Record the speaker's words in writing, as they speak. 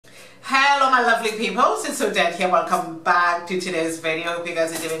Hi lovely people, it's Odette here. Welcome back to today's video. Hope you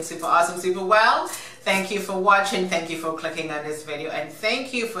guys are doing super awesome, super well. Thank you for watching, thank you for clicking on this video, and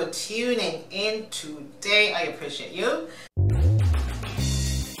thank you for tuning in today. I appreciate you.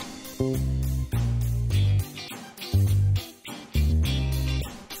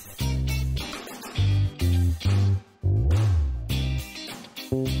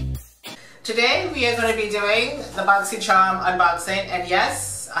 Today we are going to be doing the BoxyCharm unboxing, and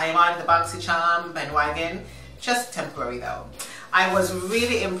yes, I am on the BoxyCharm bandwagon, just temporary though. I was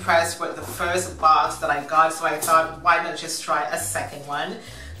really impressed with the first box that I got, so I thought why not just try a second one.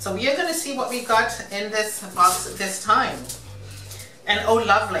 So we are going to see what we got in this box this time. And oh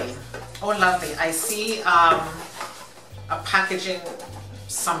lovely, I see a packaging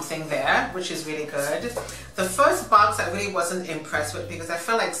something there, which is really good. The first box I really wasn't impressed with because I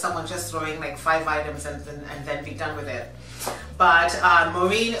felt like someone just throwing like 5 items and then be done with it. But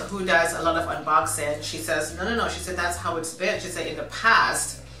Maureen, who does a lot of unboxing, she says, no, she said that's how it's been. She said in the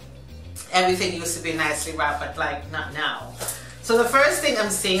past, everything used to be nicely wrapped, but like not now. So the first thing I'm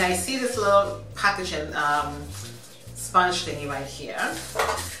seeing, I see this little packaging sponge thingy right here.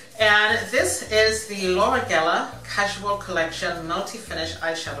 And this is the Laura Geller Casual Collection Multi-Finish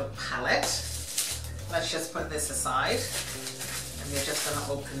Eyeshadow Palette. Let's just put this aside. And we're just going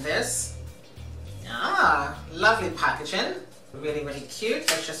to open this. Ah, lovely packaging. Really, really cute.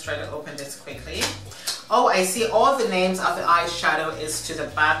 Let's just try to open this quickly. Oh, I see all the names of the eyeshadow is to the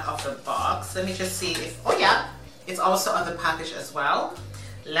back of the box. Let me just see if, oh yeah, it's also on the package as well.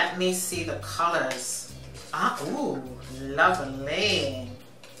 Let me see the colors. Ah, ooh, lovely.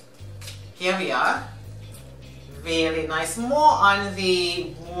 Here we are. Really nice. More on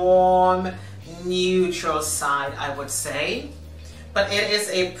the warm, neutral side, I would say. But it is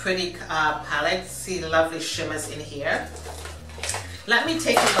a pretty palette. See lovely shimmers in here. Let me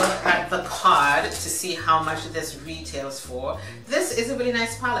take a look at the card to see how much this retails for. This is a really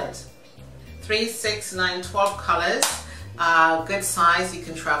nice palette. 3, 6, 9, 12 colors. Good size you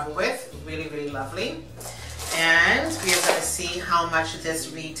can travel with. Really, really lovely. And we are going to see how much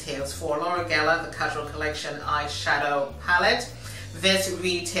this retails for. Laura Geller, the Casual Collection Eyeshadow Palette. This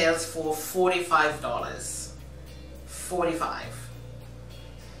retails for $45. $45.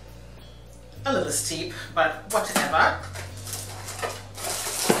 A little steep, but whatever.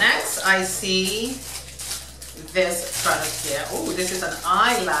 Next, I see this product here. Oh, this is an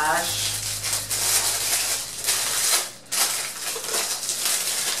eyelash.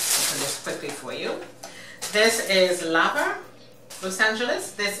 Open this quickly for you. This is Lava, Los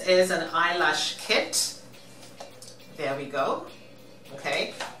Angeles. This is an eyelash kit. There we go.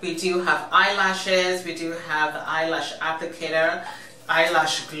 Okay, we do have eyelashes, we do have the eyelash applicator,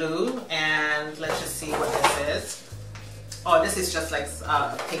 eyelash glue, and let's just see what this is. Oh, this is just like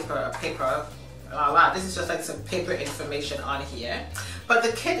paper. Wow, this is just like some paper information on here. But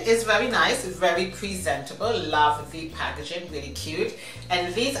the kit is very nice, very presentable. Love the packaging, really cute.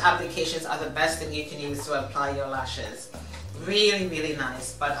 And these applications are the best thing you can use to apply your lashes. Really, really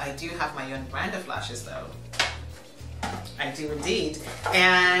nice. But I do have my own brand of lashes though. I do indeed.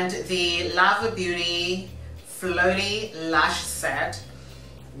 And the Lava Beauty Floaty Lash Set.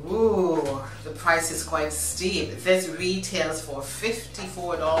 Ooh, the price is quite steep. This retails for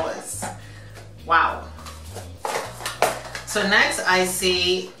 $54. Wow. So next I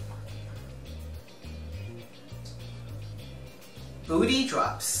see booty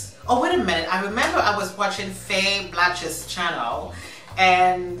drops. Oh, wait a minute. I remember I was watching Faye Blatch's channel,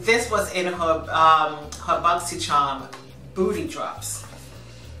 and this was in her BoxyCharm booty drops.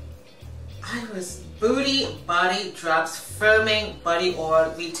 Booty Body Drops Firming Body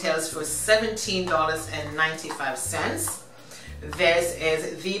Oil retails for $17.95. This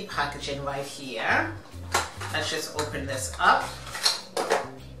is the packaging right here. Let's just open this up.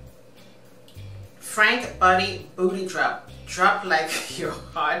 Frank Body Booty Drop. Drop like your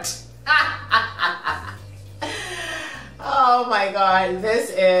heart. Oh my god,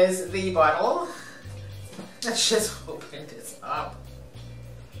 this is the bottle. Let's just open this up.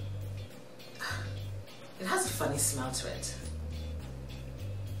 It has a funny smell to it.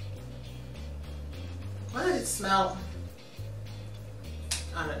 What did it smell?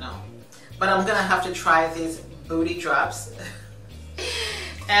 I don't know. But I'm gonna have to try these booty drops.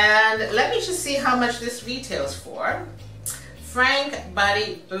 And let me just see how much this retails for. Frank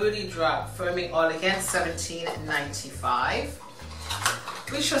Body Booty Drop Firming Oil, again $17.95.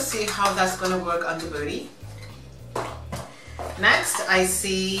 We shall see how that's gonna work on the booty. Next, I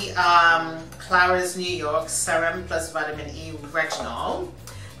see Clara NY RT Serum plus Vitamin E Retinol.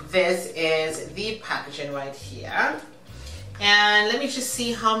 This is the packaging right here. And let me just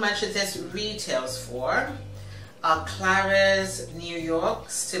see how much this retails for. Clara NY RT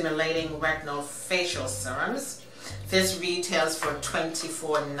Stimulating Retinol Facial Serums. This retails for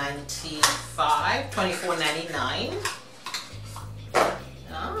 $24.99.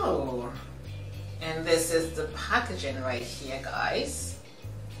 Oh, and this is the packaging right here, guys.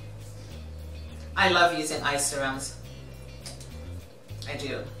 I love using eye serums. I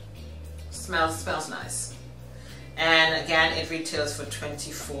do. Smells nice. And again, it retails for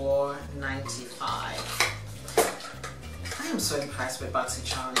 $24.95. I am so impressed with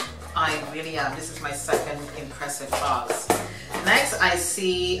BoxyCharm. I really am. This is my second impressive box. Next, I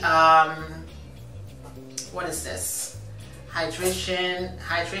see, what is this?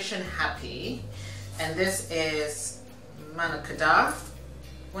 Hydration Happy. And this is Manakada.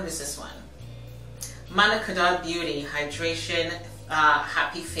 What is this one? Manakada Beauty Hydration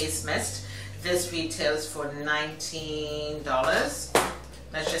Happy Face Mist. This retails for $19.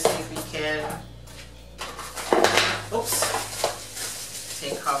 Let's just see if we can, oops,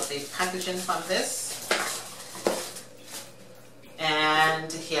 take out the packaging from this.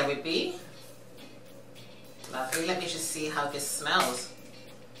 And here we be. Lovely. Let me just see how this smells.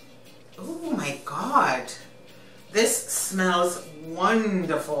 Oh my God. This smells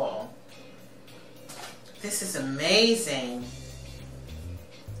wonderful. This is amazing.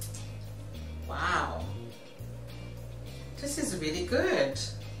 Wow. This is really good.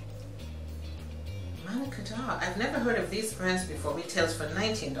 Manakada. I've never heard of these brands before. Retails for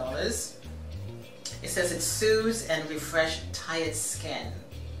 $19. It says it soothes and refreshes tired skin.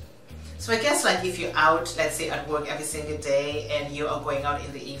 So I guess like if you're out, let's say at work every single day and you are going out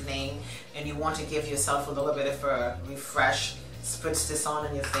in the evening and you want to give yourself a little bit of a refresh, spritz this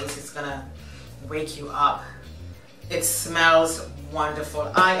on your face, it's gonna wake you up. It smells wonderful.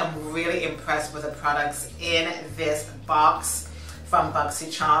 I am really impressed with the products in this box from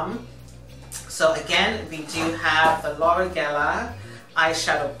BoxyCharm. So again, we do have the Laura Geller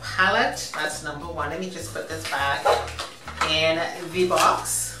eyeshadow palette. That's number one. Let me just put this back in the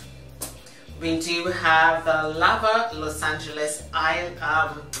box. We do have the Lava Los Angeles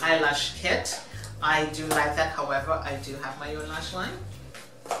eyelash kit. I do like that. However, I do have my own lash line.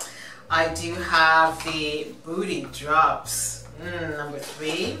 I do have the Booty Drops, number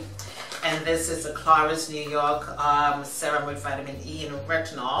 3. And this is the Clara NY RT Serum with Vitamin E and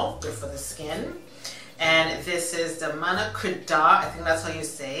Retinol, good for the skin. And this is the Manakada, I think that's how you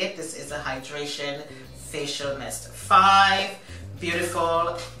say it. This is a hydration facial mist. 5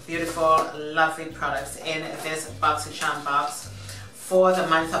 beautiful, beautiful, lovely products in this BoxyCharm box for the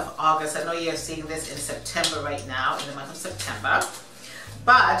month of August. I know you're seeing this in September right now, in the month of September.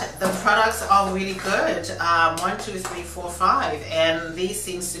 But the products are really good. 1, 2, 3, 4, 5, and these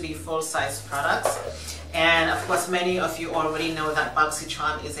seems to be full-size products. And of course, many of you already know that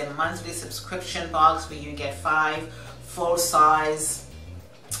BoxyCharm is a monthly subscription box where you get 5 full-size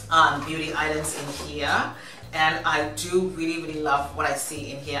beauty items in here. And I do really, really love what I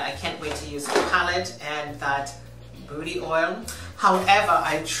see in here. I can't wait to use the palette and that booty oil. However,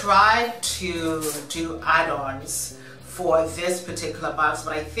 I tried to do add-ons for this particular box,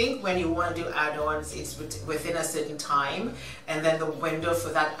 but I think when you want to do add-ons, it's within a certain time, and then the window for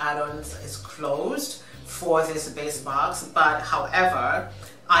that add-ons is closed for this base box. But however,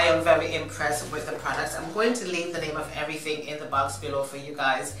 I am very impressed with the products. I'm going to leave the name of everything in the box below for you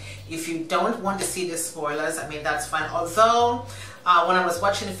guys. If you don't want to see the spoilers, I mean, that's fine. Although when I was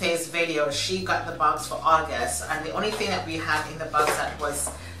watching Faye's video, she got the box for August, and the only thing that we had in the box that was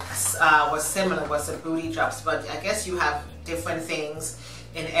similar was the Booty Drops. But I guess you have different things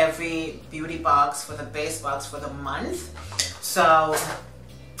in every beauty box for the base box for the month. So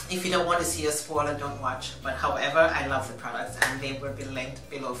if you don't want to see a spoiler, don't watch. But however, I love the products and they will be linked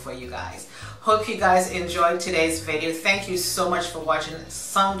below for you guys. Hope you guys enjoyed today's video. Thank you so much for watching.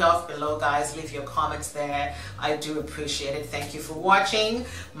 Sound off below, guys. Leave your comments there. I do appreciate it. Thank you for watching.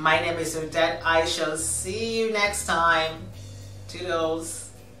 My name is Odette. I shall see you next time. Toodles.